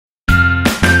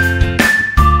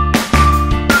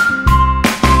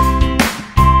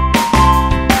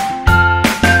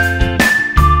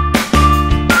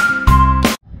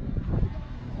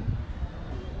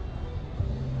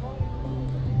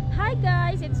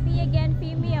it's me again,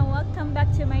 Fimi, and welcome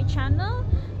back to my channel.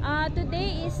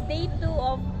 Today is day 2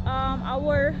 of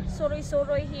our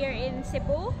Suroy here in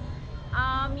Cebu.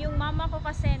 Yung mama ko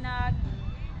kasi nag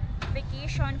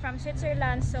vacation from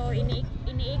Switzerland, so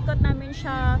iniikot namin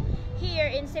siya here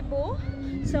in Cebu.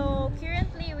 So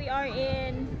currently we are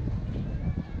in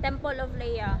Temple of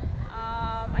Leah.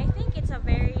 I think it's a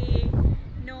very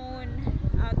known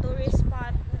tourist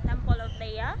spot, the Temple of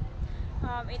Leah.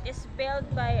 It is built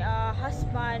by a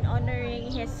husband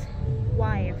honoring his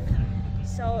wife.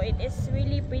 So it is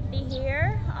really pretty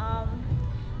here.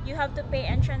 You have to pay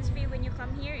entrance fee when you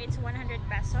come here. It's 100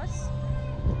 pesos.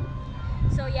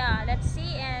 So yeah, let's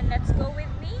see and let's go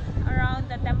with me around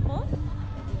the temple.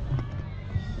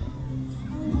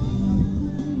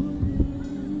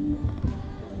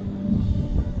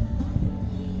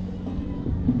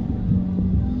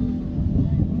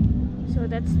 So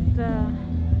that's the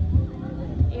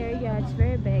area. It's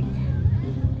very big.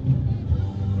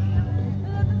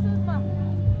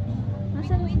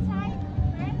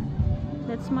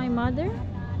 That's my mother.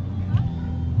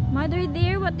 Mother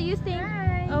dear, what do you think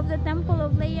of the Temple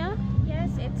of Leah?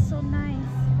 Yes, it's so nice.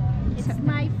 It's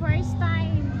my first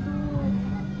time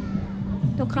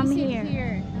to come visit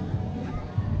here.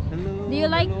 Hello. Do you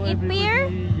like it beer?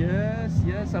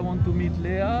 Yes, I want to meet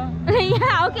Leah.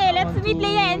 Yeah, okay, let's meet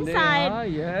Leah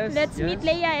inside. Yes. Let's meet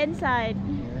Leah inside.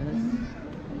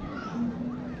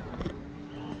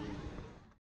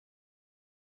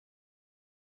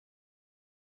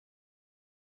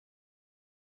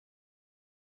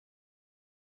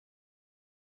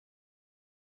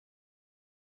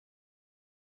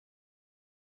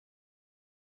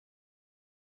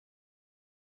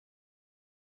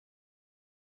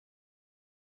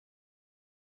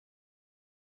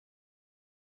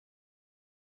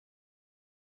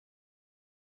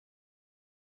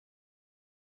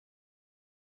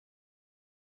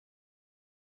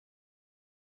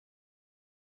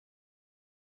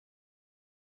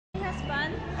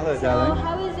 Hello, So darling.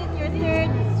 how is it your third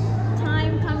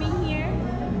time coming here?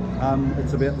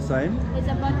 It's about the same. It's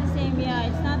about the same, yeah.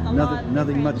 It's not a lot.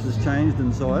 Nothing much different. has changed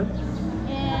inside.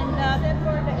 And except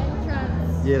for the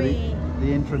entrance Yeah, fee.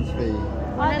 the entrance fee.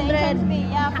 Oh, the entrance fee,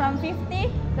 yeah, from 50,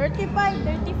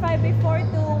 35 before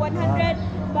to 100.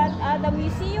 But the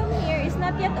museum here is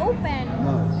not yet open.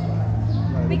 No.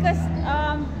 Because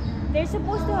they're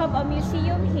supposed to have a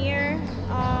museum here.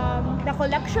 The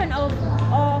collection of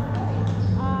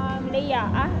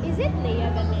Leah. Is it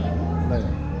Leah the name?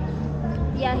 Later.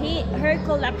 Yeah, her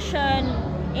collection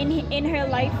in her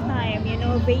lifetime, you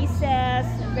know, vases,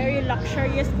 very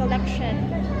luxurious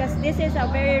collection, because this is a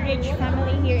very rich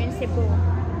family here in Cebu.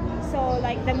 So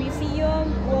like the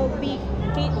museum will be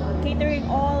catering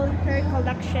all her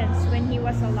collections when she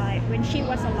was alive.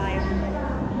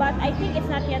 But I think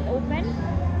it's not yet open.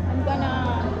 I'm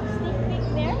gonna sneak peek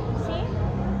there. See?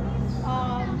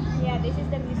 Yeah, this is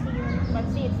the museum, but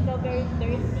see, it's still very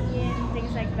dirty and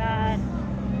things like that.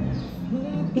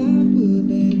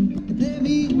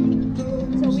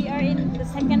 So we are in the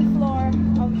second floor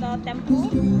of the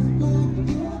temple.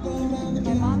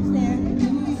 My mom's there.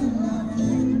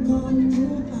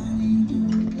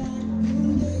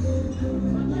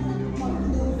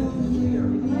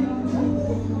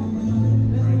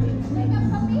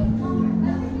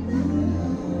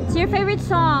 What's your favorite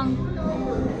song?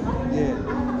 Yeah.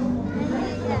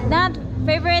 Not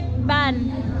favorite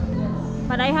band,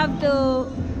 but I have to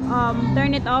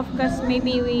turn it off because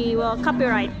maybe we will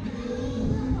copyright.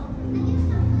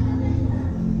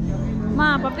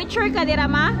 Ma, pa-picture ka dira,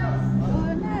 ma?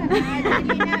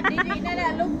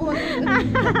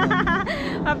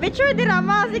 Pa-picture dira,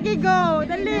 ma. Sige, go.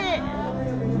 Dali.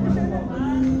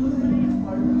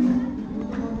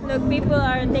 Look, people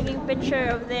are taking picture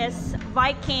of this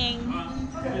Viking.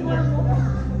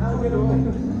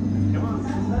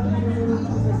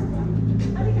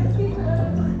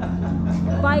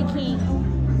 Viking.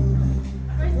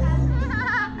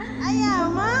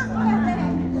 Ayaw, ma?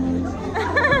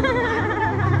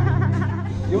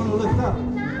 You want to lift up?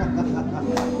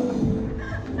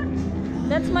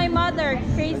 That's my mother.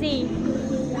 Crazy.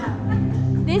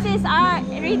 This is our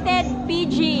rated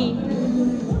PG.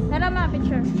 Tara ma,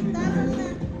 picture.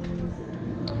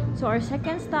 So our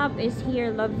second stop is here,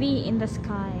 La Vie in the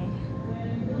Sky.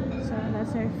 So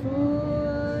that's our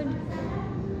food.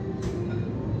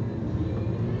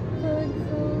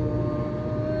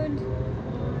 Food.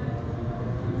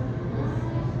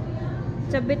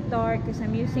 It's a bit dark because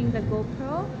I'm using the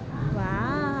GoPro.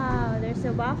 Wow, there's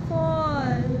a waffle.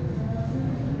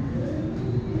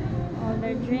 All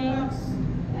their drinks.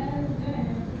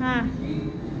 Huh.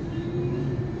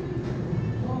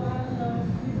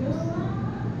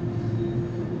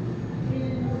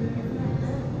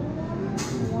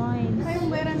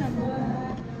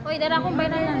 dara akong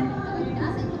bayranan.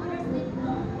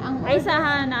 Ay,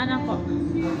 sahan na anak ko.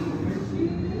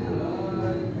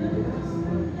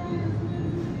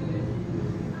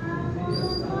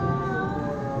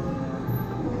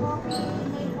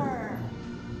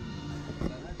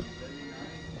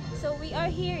 So we are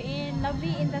here in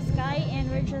Lavi in the Sky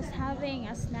and we're just having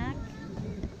a snack.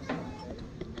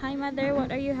 Hi mother,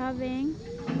 what are you having?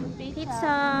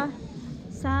 Pizza,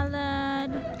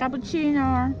 salad,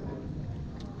 Cappuccino.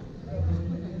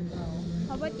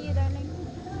 how about you darling?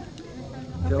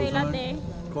 Cafe Calzone, latte.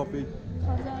 Coffee.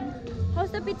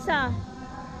 How's the pizza?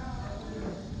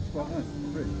 It's quite nice.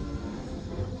 Great.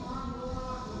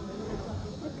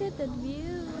 Look at that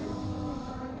view.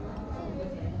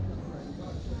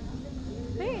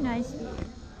 Very nice view.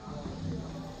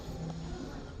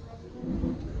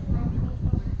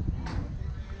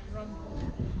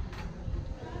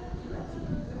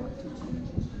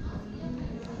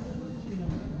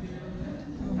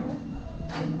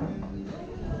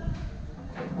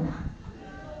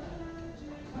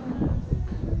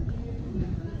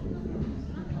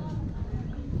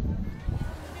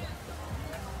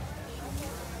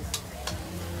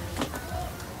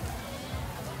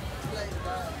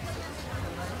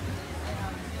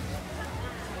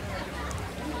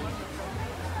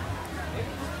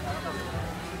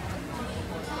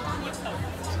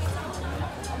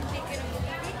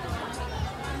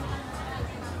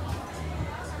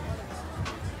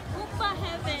 Upa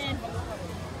heaven.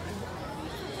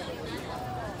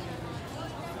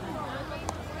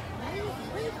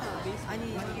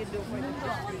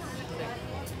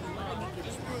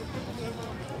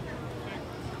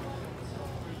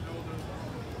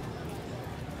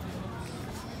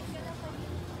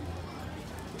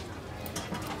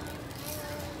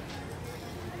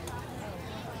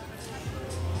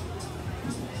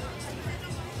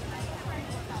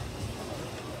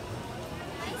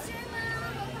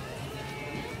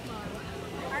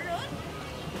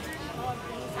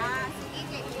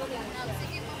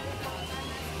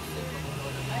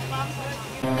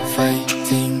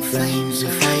 Fighting flames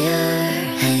of fire.